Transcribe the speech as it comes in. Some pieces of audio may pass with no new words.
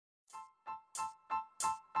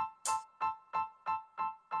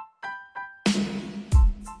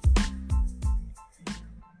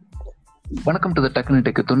வணக்கம் to the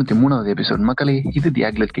technique 93வது episode. மக்களே, இது தி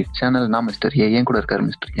ஆக்லெட் கிட்ஸ் சேனல். நான் மிஸ்டர் ஏ, என் கூட இருக்காரு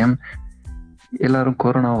மிஸ்டர் எம். எல்லாரும்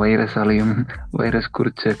கொரோனா வைரஸாலையும் வைரஸ்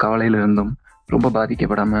குறித்த கவலையில இருந்தும் ரொம்ப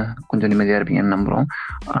பாதிக்கப்படாம கொஞ்சம் நிம்மதியா இருப்பீங்கன்னு நம்புறோம்.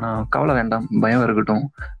 ஆனா கவலை வேண்டாம், பயம் இருக்கட்டும்.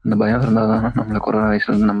 அந்த பயம் இருந்தாதான் நம்மள கொரோனா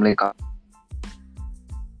வைரஸ்ல இருந்து நம்மளே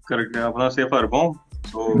கரெக்ட், அப்பதான் சேஃபா இருக்கும்.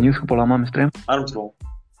 நியூஸ்க்கு போலாமா மிஸ்டர் எம்? ஆரம்பிச்சிருவோம்.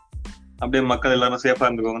 அப்படியே மக்கள் எல்லாரும் சேஃபா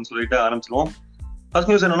இருந்துக்கோங்கன்னு சொல்லிட்டு ஆரம்பிச்சிருவோம். ஃபர்ஸ்ட்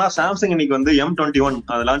நியூஸ் என்னன்னா, சாம்சங் இன்னைக்கு வந்து M21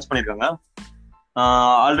 அதை லான்ச் பண்ணிருக்காங்க.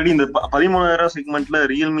 ஆல்ரெடி இந்த 13,000 செக்மெண்ட்ல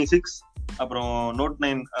ரியல்மி 6 அப்புறம் Note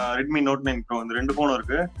 9 Redmi Note 9 Pro இந்த ரெண்டு போனும்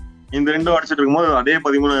இருக்கு. இந்த ரெண்டும் அடிச்சிட்டு இருக்கும்போது அதே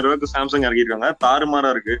 13,000 சாம்சங் இறக்கிருக்காங்க.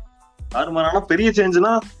 தாறுமாறா இருக்கு. தாறுமாறான பெரிய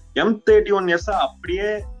சேஞ்சுனா M31s அப்படியே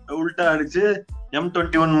உள்டா அடிச்சு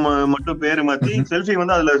M21 மட்டும் பேரு மாத்தி செல்ஃபி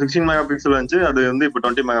வந்து அதுல 16 மெகா பிக்சல் வந்துச்சு. அது வந்து இப்ப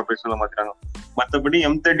 20 மெகா பிக்சல் மாத்திட்டாங்க. மற்றபடி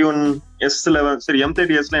M31s சரி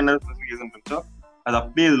M30s என்ன ஸ்பெசிஃபிகேஷன் இருந்துச்சோ அது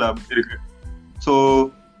அப்படியே இதுல இருக்கு. ஸோ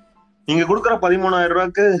நீங்க கொடுக்குற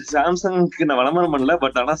 13,000 சாம்சங்க்கு நான் விளம்பரம் பண்ணல,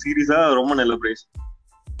 பட் ஆனா சீரியஸா ரொம்ப நல்ல பிரைஸ்.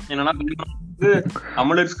 என்னன்னா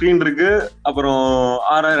அமோலெட் ஸ்கிரீன் இருக்கு, அப்புறம்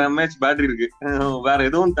 6000 mAh பேட்டரி இருக்கு, வேற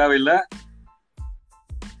எதுவும் தேவையில்லை.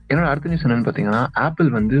 என்னோட அடுத்த நியூஸ் என்னன்னு பார்த்தீங்கன்னா, ஆப்பிள்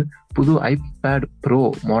வந்து புது ஐபேட் ப்ரோ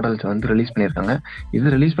மாடல்ஸ் வந்து ரிலீஸ் பண்ணியிருக்காங்க.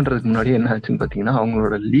 இது ரிலீஸ் பண்ணுறதுக்கு முன்னாடி என்ன ஆச்சுன்னு பார்த்தீங்கன்னா,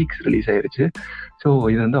 அவங்களோட லீக்ஸ் ரிலீஸ் ஆயிருச்சு. ஸோ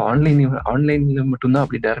இது வந்து ஆன்லைனில் மட்டும்தான்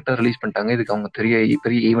அப்படி டேரெக்டாக ரிலீஸ் பண்ணிட்டாங்க. இதுக்கு அவங்க பெரிய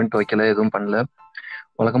ஈவெண்ட் வைக்கல, எதுவும் பண்ணல.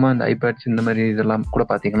 வழக்கமாக இந்த ஐபேட்ஸ் இந்த மாதிரி இதெல்லாம் கூட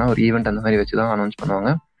பார்த்தீங்கன்னா ஒரு ஈவெண்ட் அந்த மாதிரி வச்சு தான் அனௌன்ஸ்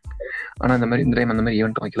பண்ணுவாங்க. ஆனால் இந்த டைம் அந்த மாதிரி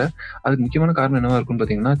ஈவெண்ட் வைக்கல. அதுக்கு முக்கியமான காரணம் என்னவா இருக்குன்னு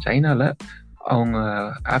பார்த்தீங்கன்னா, சைனாவில் அவங்க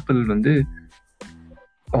ஆப்பிள் வந்து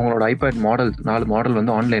அவங்களோட ஐபேட் மாடல் 4 மாடல்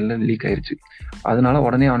வந்து ஆன்லைனில் லீக் ஆயிருச்சு. அதனால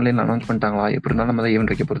உடனே ஆன்லைனில் அனௌன்ஸ் பண்ணிட்டாங்களா, எப்படி இருந்தாலும் நம்ம தான்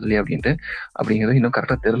ஈவெண்ட் வைக்க போகிறது இல்லையா அப்படிங்கிறது இன்னும்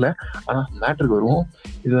கரெக்டாக தெரியல. ஆனால் மேட்ருக்கு வருவோம்.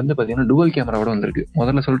 இது வந்து பார்த்தீங்கன்னா டுவல் கேமராவோட வந்திருக்கு.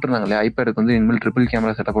 முதல்ல சொல்லிட்டு இருந்தாங்க இல்லையா, ஐபேடுக்கு வந்து இனிமேல் ட்ரிபிள்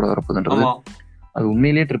கேமரா செட்டப்போட வரப்போகுதுன்றது. அது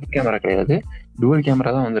உண்மையிலேயே ட்ரிபிள் கேமரா கிடையாது, டுவல்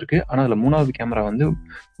கேமரா தான் வந்திருக்கு. ஆனால் அதில் 3வது கேமரா வந்து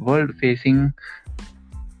வேர்ல்டு ஃபேஸிங்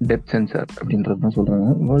டெப்த் சென்சார் அப்படின்றது தான் சொல்கிறாங்க.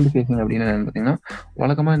 வேர்ல்டு ஃபேஸிங் அப்படின்னு என்னென்னு பார்த்தீங்கன்னா,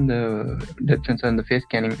 வழக்கமாக இந்த டெப்த் சென்சார், இந்த ஃபேஸ்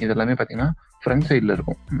ஸ்கேனிங் இதெல்லாமே பார்த்தீங்கன்னா ஃப்ரண்ட் சைடில்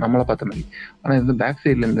இருக்கும் நம்மளை பார்த்த மாதிரி. ஆனால் இது பேக்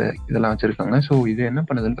சைடில் இந்த இதெல்லாம் வச்சுருக்காங்க. ஸோ இது என்ன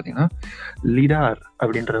பண்ணுதுன்னு பார்த்தீங்கன்னா, LiDAR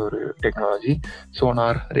அப்படின்ற ஒரு டெக்னாலஜி,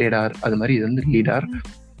 சோனார், ரேடார், அது மாதிரி இது வந்து LiDAR.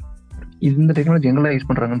 இந்த டெக்னாலஜி எங்கெல்லாம் யூஸ்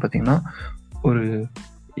பண்ணுறாங்கன்னு பார்த்தீங்கன்னா, ஒரு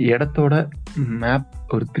இடத்தோட மேப்,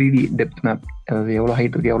 ஒரு 3D டெப்த் மேப், அதாவது எவ்வளோ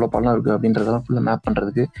ஹைட் இருக்குது, எவ்வளோ பள்ளம் இருக்குது அப்படின்றதெல்லாம் ஃபுல்லாக மேப்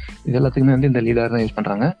பண்ணுறதுக்கு இது எல்லாத்துக்குமே வந்து இந்த LiDAR தான் யூஸ்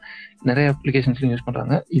பண்ணுறாங்க. நிறைய அப்ளிகேஷன்ஸ்லையும் யூஸ்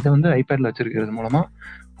பண்ணுறாங்க. இதை வந்து ஐபேடில் வச்சுருக்கிறது மூலமாக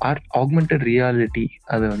ஆக்மெண்டட் ரியாலிட்டி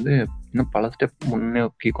அதை வந்து இன்னும் பல ஸ்டெப்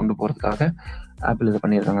முன்னோக்கி கொண்டு போகிறதுக்காக ஆப்பிள் இதை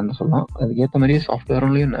பண்ணியிருக்காங்கன்னு சொல்லலாம். அதுக்கேற்ற மாதிரியே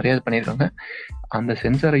சாஃப்ட்வேர்லையும் நிறைய இது பண்ணியிருக்காங்க. அந்த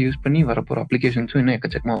சென்சாரை யூஸ் பண்ணி வரப்போகிற அப்ளிகேஷன்ஸும் இன்னும்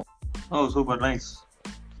எக்கச்சக்கமாக. Super nice.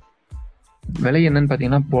 விலை என்னன்னு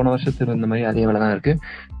பார்த்தீங்கன்னா, போன வருஷத்துக்கு இந்த மாதிரி அதே விலை தான் இருக்குது.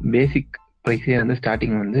 பேசிக் ப்ரைஸே வந்து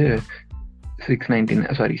ஸ்டார்டிங் வந்து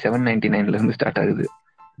 799 ஸ்டார்ட் ஆகுது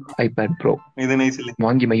ஐபேட் ப்ரோ. இது நைஸ் இல்லை,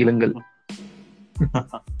 வாங்கி மகிழுங்கள்.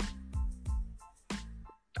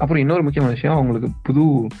 அப்புறம் இன்னொரு முக்கியமான விஷயம், அவங்களுக்கு புது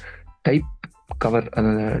டைப் கவர்,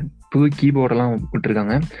 அந்த புது கீபோர்டெல்லாம்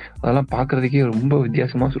விட்டுருக்காங்க. அதெல்லாம் பார்க்கறதுக்கே ரொம்ப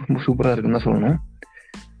வித்தியாசமாக ரொம்ப சூப்பராக இருக்குன்னு தான் சொல்லணும்.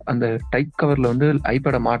 அந்த டைப் கவர்ல வந்து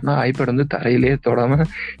ஐபேடை மாட்டினா ஐபேட் வந்து தரையிலே தொடாம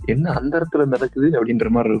என்ன அந்த இடத்துல நடக்குது அப்படின்ற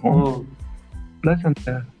மாதிரி இருக்கும். பிளஸ்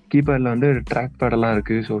அந்த கீபேட்ல வந்து ட்ராக் பேடெல்லாம்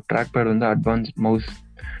இருக்கு. ஸோ ட்ராக் பேட் வந்து அட்வான்ஸ்ட் மவுஸ்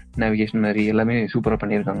நேவிகேஷன் மாதிரி எல்லாமே சூப்பராக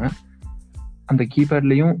பண்ணியிருக்காங்க. அந்த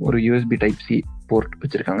கீபேட்லேயும் ஒரு USB Type-C போர்ட்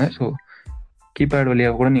வச்சுருக்காங்க. ஸோ கீபேட்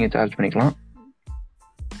வழியாக கூட நீங்கள் சார்ஜ் பண்ணிக்கலாம்.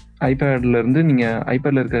 ஐபேட்ல இருந்து நீங்கள்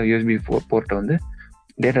ஐபேட்ல இருக்க USB போர்ட்டை வந்து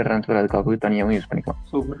டேட்டா ட்ரான்ஸ்ஃபர் அதுக்காகவே தனியாகவும் யூஸ் பண்ணிக்கலாம்.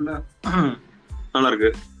 சூப்பர்ல, நல்லா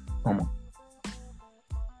இருக்கு. ஆமா.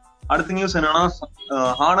 அடுத்த நியூஸ் என்னன்னா,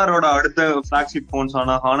 ஹானரோட அடுத்த ஃபிளாக்ஷிப் போன்ஸ்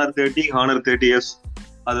ஆனா Honor 30, Honor 30s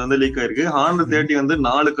அது வந்து லீக் ஆயிருக்கு. Honor 30 வந்து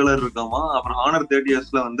 4 கலர் இருக்காமா. அப்புறம் Honor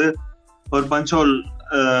 30sல வந்து ஒரு பஞ்ச் ஹோல்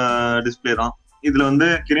டிஸ்பிளே தான். இதுல வந்து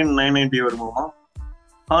கிரின் 990 வருமாமா.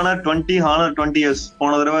 Honor 20, Honor 20s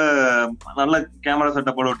போன தடவை நல்ல கேமரா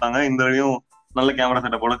செட்டப்போட விட்டாங்க. இந்த வரையும் நல்ல கேமரா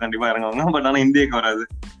செட்டப்போட கண்டிப்பா இறங்குவாங்க. பட் ஆனா இந்தியாவுக்கு வராது.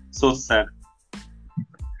 So sad.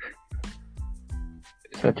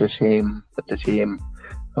 Such a shame.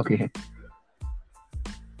 Okay.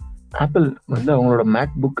 Apple வந்து அவங்களோட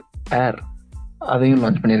MacBook Air அதையும்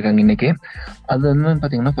லான்ச் பண்ணியிருக்காங்க இன்னைக்கு. அது என்னன்னு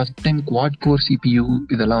பார்த்தீங்கன்னா, first time quad core CPU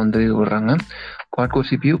இதெல்லாம் வந்து விடுறாங்க. குவாட்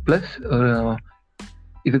கோர் CPU ப்ளஸ்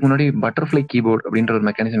இதுக்கு முன்னாடி பட்டர்ஃப்ளை கீபோர்ட் அப்படின்ற ஒரு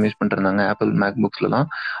மெக்கானிசம் யூஸ் பண்ணிருந்தாங்க ஆப்பிள் மேக்புக்ஸ்லாம்.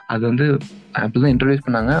 அது வந்து ஆப்பிள் தான் இன்ட்ரடியூஸ்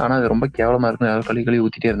பண்ணாங்க. ஆனால் அது ரொம்ப கேவலமாக இருக்குன்னு யாரும் கழுவி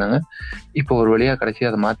ஊற்றிட்டே இருந்தாங்க. இப்போ ஒரு வழியாக கடைசி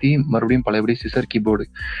அதை மாற்றி மறுபடியும் பழையபடி சிசர் கீபோர்டு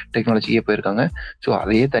டெக்னாலஜிக்கே போயிருக்காங்க. ஸோ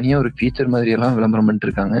அதையே தனியாக ஒரு ஃபீச்சர் மாதிரியெல்லாம் விளம்பரம் பண்ணிட்டு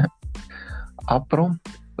இருக்காங்க. அப்புறம்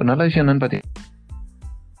ஒரு நல்ல விஷயம் என்னன்னு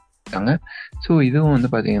பார்த்தீங்கன்னா, ஸோ இதுவும்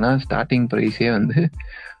வந்து பார்த்தீங்கன்னா ஸ்டார்டிங் ப்ரைஸே வந்து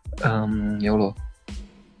எவ்வளோ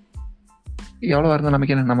எவ்வளவு இருந்தா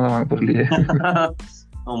நமக்கு என்ன, நம்ம தான் வாங்க போறலையே.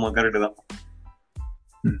 ஆமா கரெக்ட் தான்.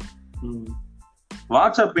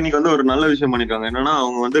 வாட்ஸ்அப் இன்னைக்கு வந்து ஒரு நல்ல விஷயம் பண்ணிருக்காங்க. என்னன்னா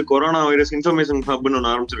அவங்க வந்து கொரோனா வைரஸ் இன்ஃபர்மேஷன் ஹப்னு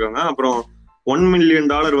ஒன்று ஆரம்பிச்சிருக்காங்க. அப்புறம் $1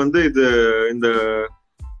 மில்லியன் வந்து இது இந்த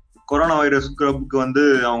கொரோனா வைரஸ் ஸ்க்ரப்க்கு வந்து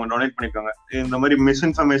அவங்க டொனேட் பண்ணிருக்காங்க. இந்த மாதிரி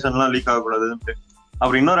மிஸ்இன்ஃபர்மேஷன் எல்லாம் லீக் ஆகக்கூடாதுன்ட்டு.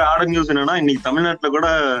 அப்புறம் இன்னொரு ஆட் நியூஸ் என்னன்னா, இன்னைக்கு தமிழ்நாட்டுல கூட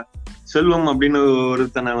செல்வம் அப்படின்னு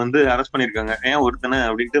ஒருத்தனை வந்து அரெஸ்ட் பண்ணிருக்காங்க. ஏன் ஒருத்தனை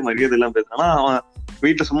அப்படின்ட்டு மரியாதை எல்லாம் பேசுறானா, அவன்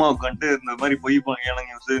வீட்டுல சும்மா உட்காந்துட்டு இந்த மாதிரி பொய் ஏன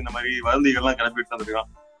நியூஸ் இந்த மாதிரி வதந்திகள்லாம் கிளப்பிட்டு வந்துருக்கான்.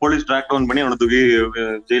 போலீஸ் ட்ராக் டவுன் பண்ணி அவனை தூக்கி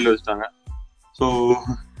ஜெயில வச்சுட்டாங்க. சோ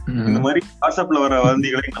இந்த மாதிரி வாட்ஸ்அப்ல வர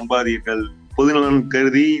வதந்திகளை நம்பாதீர்கள். பொதுநலன்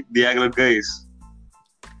கருதி தி ஆக்லட் கைஸ்.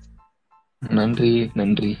 நன்றி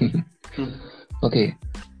நன்றி. ஓகே,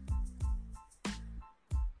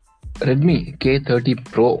 ரெட்மி K30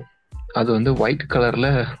 Pro அது வந்து ஒயிட் கலர்ல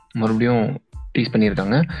மறுபடியும் டீஸ்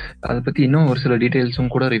பண்ணியிருக்காங்க. அதை பத்தி இன்னும் ஒரு சில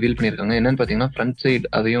டீடைல்ஸும் கூட ரிவீல் பண்ணியிருக்காங்க. என்னன்னு பாத்தீங்கன்னா ஃப்ரண்ட்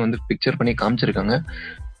சைடு அதையும் வந்து பிக்சர் பண்ணி காமிச்சிருக்காங்க.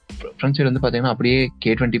 ஃப்ரண்ட் சைடு வந்து பாத்தீங்கன்னா அப்படியே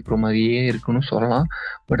K20 Pro மாதிரியே இருக்குன்னு சொல்லலாம்.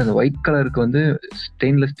 பட் அந்த ஒயிட் கலருக்கு வந்து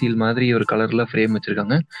ஸ்டெயின்லெஸ் ஸ்டீல் மாதிரி ஒரு கலர்ல ஃப்ரேம்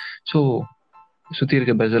வச்சிருக்காங்க. ஸோ சுற்றி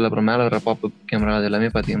இருக்க பெசல் அப்புறம் மேலே வர பாப்அப் கேமரா அது எல்லாமே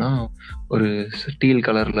பார்த்தீங்கன்னா ஒரு ஸ்டீல்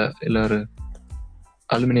கலரில் இல்லை ஒரு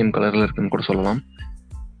அலுமினியம் கலரில் இருக்குன்னு கூட சொல்லலாம்.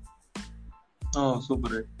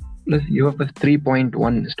 சூப்பர். ப்ளஸ் UFS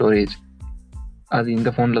 3.1 ஸ்டோரேஜ் அது இந்த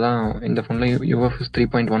ஃபோனில் UFS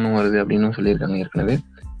 3.1 வருது அப்படின்னு சொல்லியிருக்காங்க ஏற்கனவே.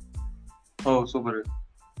 சூப்பர்.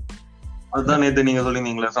 அதுதான் நேற்று நீங்கள்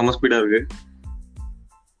சொல்லியிருந்தீங்களா, செம ஸ்பீடாக இருக்கு.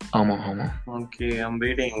 ஆமாம் ஆமாம். Okay, I'm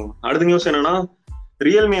waiting. அடுத்த நியூஸ் என்னன்னா,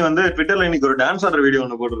 ரியல்மி வந்து ட்விட்டர்ல இன்னைக்கு ஒரு டான்ஸ் ஆடுற வீடியோ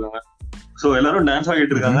ஒன்று போட்டிருக்காங்க. ஸோ எல்லாரும் டான்ஸ்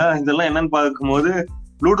ஆகிட்டு இருக்காங்க. இதெல்லாம் என்னன்னு பார்க்கும்போது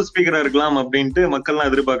ப்ளூடூத் ஸ்பீக்கரா இருக்கலாம் அப்படின்ட்டு மக்கள்லாம்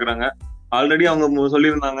எதிர்பார்க்கறாங்க. ஆல்ரெடி அவங்க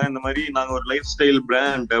சொல்லியிருந்தாங்க இந்த மாதிரி நாங்க ஒரு லைஃப் ஸ்டைல்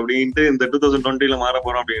பிராண்ட் அப்படின்ட்டு இந்த 2020 மாற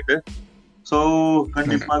போறோம் அப்படின்ட்டு. ஸோ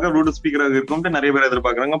கண்டிப்பாக ப்ளூடூத் ஸ்பீக்கராக இருக்கும்ட்டு நிறைய பேர்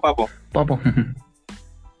எதிர்பார்க்கறாங்க. பார்ப்போம்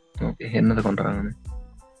ஓகே என்னது பண்றாங்கன்னு.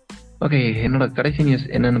 ஓகே, என்னோட கடைசி நியூஸ்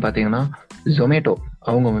என்னன்னு பார்த்தீங்கன்னா, Zomato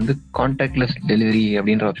அவங்க வந்து கான்டாக்ட்லெஸ் டெலிவரி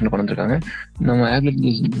அப்படின்ற ஆப்ஷன் கொண்டு வந்திருக்காங்க. நம்ம ஆக்லெட்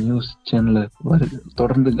நியூஸ் சேனலை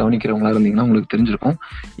தொடர்ந்து கவனிக்கிறவங்களா இருந்தீங்கன்னா உங்களுக்கு தெரிஞ்சிருக்கும்.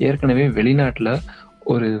 ஏற்கனவே வெளிநாட்டில்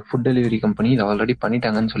ஒரு ஃபுட் டெலிவரி கம்பெனி இதை ஆல்ரெடி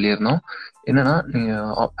பண்ணிட்டாங்கன்னு சொல்லியிருந்தோம். என்னன்னா,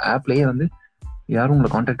 நீங்கள் ஆப்லேயே வந்து யாரும் உங்களை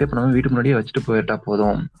கான்டாக்டே பண்ணாமல் வீட்டுக்கு முன்னாடியே வச்சுட்டு போயிட்டா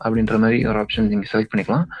போதும் அப்படின்ற மாதிரி ஒரு ஆப்ஷன் நீங்கள் செலக்ட்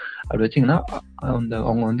பண்ணிக்கலாம். அப்படி வச்சிங்கன்னா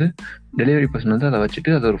அவங்க வந்து டெலிவரி பர்சன் வந்து அதை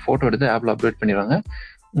வச்சுட்டு அதை ஒரு ஃபோட்டோ எடுத்து ஆப்பில் அப்லோட் பண்ணிடுவாங்க.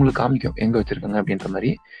 உங்களுக்கு காமிக்கும் எங்கே வச்சிருக்காங்க அப்படின்ற மாதிரி.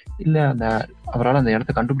 இல்லை அவரால் அந்த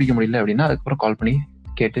இடத்த கண்டுபிடிக்க முடியல அப்படின்னா அதுக்கப்புறம் கால் பண்ணி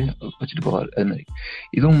கேட்டு வச்சுட்டு போவார். அது மாதிரி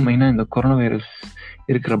இதுவும் மெயினாக இந்த கொரோனா வைரஸ்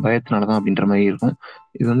இருக்கிற பயத்தினால தான் அப்படின்ற மாதிரி இருக்கும்.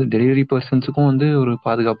 இது வந்து டெலிவரி பர்சன்ஸுக்கும் வந்து ஒரு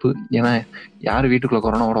பாதுகாப்பு. ஏன்னா யார் வீட்டுக்குள்ள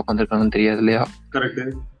கொரோனாவோட உட்காந்துருக்காங்கன்னு தெரியாது இல்லையா. கரெக்ட்.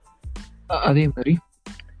 அதே மாதிரி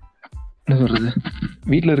என்ன சொல்றது,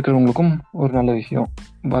 வீட்டில் இருக்கிறவங்களுக்கும் ஒரு நல்ல விஷயம்.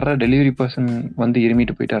 வர்ற டெலிவரி பர்சன் வந்து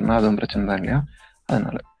இருமிட்டு போயிட்டாருன்னா அதுவும் பிரச்சனை தான் இல்லையா.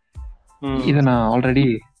 அதனால இதை நான் ஆல்ரெடி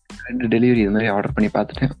 2 டெலிவரி இது மாதிரி ஆர்டர் பண்ணி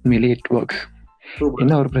பார்த்துட்டேன். உண்மையிலேயே இட் ஒர்க்ஸ்.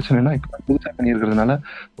 என்ன ஒரு பிரச்சனைனா, இப்போ புதுசாக பண்ணியிருக்கிறதுனால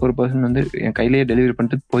ஒரு பர்சன் வந்து என் கையிலேயே டெலிவரி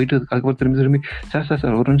பண்ணிட்டு போயிட்டு அதுக்கப்புறம் திரும்பி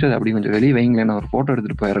சார் ஒரு நிமிஷம் அப்படி கொஞ்சம் வெளியே வைங்களேன், நான் ஒரு ஃபோட்டோ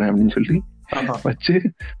எடுத்துட்டு போயிடுறேன் அப்படின்னு சொல்லி வச்சு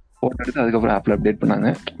ஃபோட்டோ எடுத்து அதுக்கப்புறம் ஆப்பில் அப்டேட் பண்ணாங்க.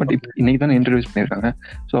 பட் இப்போ இன்னைக்கு தானே இன்ட்ரடியூஸ் பண்ணியிருக்காங்க.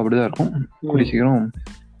 ஸோ அப்படிதான் இருக்கும். கூடிய சீக்கிரம்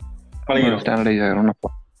ஸ்டாண்டர்டைஸ் ஆகிரும்.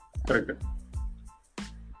 கரெக்ட்.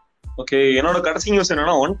 ஓகே, என்னோட கடைசி நியூஸ்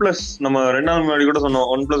என்னன்னா, OnePlus நம்ம 2 நாள் முன்னாடி கூட சொன்னோம்,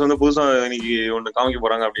 OnePlus வந்து புதுசா இன்னைக்கு ஒன்று காமிக்க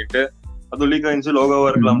போறாங்க அப்படின்ட்டு. அது லீக் ஆயிடுச்சு. லோகோவா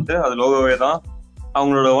இருக்கலாம்ட்டு. அது லோகோவே தான்.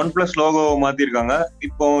 அவங்களோட OnePlus லோகோவை மாத்திருக்காங்க.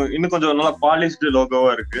 இப்போ இன்னும் கொஞ்சம் நல்லா பாலிஷ்டு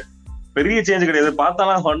லோகோவா இருக்கு. பெரிய சேஞ்ச் கிடையாது.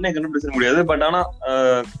 பார்த்தாலாம் உடனே கண்டுபிடிச்சிட முடியாது. பட் ஆனா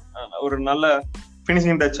ஒரு நல்ல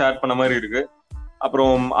பினிஷிங் டச் ஆட் பண்ண மாதிரி இருக்கு.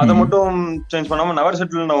 அப்புறம் அதை மட்டும் சேஞ்ச் பண்ணாம நவர்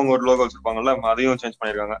செட்டில்னு அவங்க ஒரு லோகோ வச்சிருப்பாங்கல்ல, அதையும் சேஞ்ச்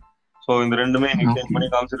பண்ணிருக்காங்க. ஸோ இந்த ரெண்டுமே இன்னைக்கு சேஞ்ச் பண்ணி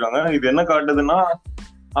காமிச்சிருக்காங்க. இது என்ன காட்டுதுன்னா,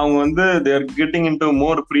 அவங்க வந்து தேர் கெட்டிங் இன்டு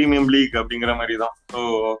மோர் பிரீமியம் லீக் அப்படிங்கிற மாதிரி தான். ஸோ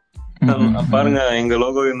பாருங்க, எங்க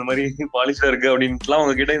லோகோ இந்த மாதிரி பாலிஷா இருக்கு அப்படின்ட்டுலாம்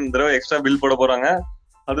அவங்க கிட்ட இந்த தடவை எக்ஸ்ட்ரா பில் போட போறாங்க.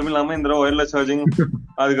 அதுவும் இல்லாம இந்த தடவை ஒயர்லெஸ் சார்ஜிங்,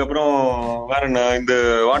 அதுக்கப்புறம் வேற என்ன இந்த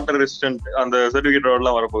வாட்டர் ரெசிஸ்டன்ட் அந்த சர்டிபிகேட்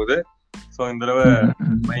எல்லாம் வரப்போகுது. ஸோ இந்த தடவை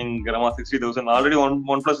பயங்கரமா 60,000. ஆல்ரெடி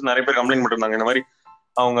OnePlus நிறைய பேர் கம்ப்ளைண்ட் பண்ணிருந்தாங்க இந்த மாதிரி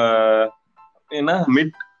அவங்க என்ன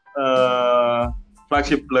மிட்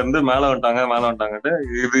பிளாக்ஷிப்ல இருந்து மேல வந்துட்டாங்கட்டு.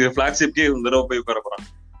 இது பிளாக்ஷிப்கே இந்த தடவை போய் உட்கார போறாங்க.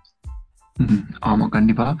 ஆமா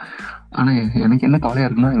கண்டிப்பா. ஆனா எனக்கு என்ன கவலையா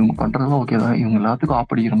இருக்குன்னா, இவங்க பண்றதெல்லாம் ஓகே தான். இவங்க எல்லாத்துக்கும்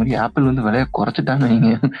ஆப்படிக்கிற மாதிரி ஆப்பிள் வந்து விலையை குறைச்சிட்டாங்க. நீங்க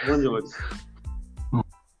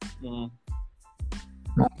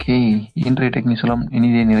ஓகே, இன்றைய டெக்னிக் எல்லாம்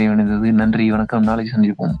இனிதே நிறைவடைந்தது. நன்றி, வணக்கம். நாளைக்கு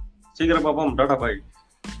சந்திப்போம். சீக்கிரம் பார்ப்போம். டாடா பாய்.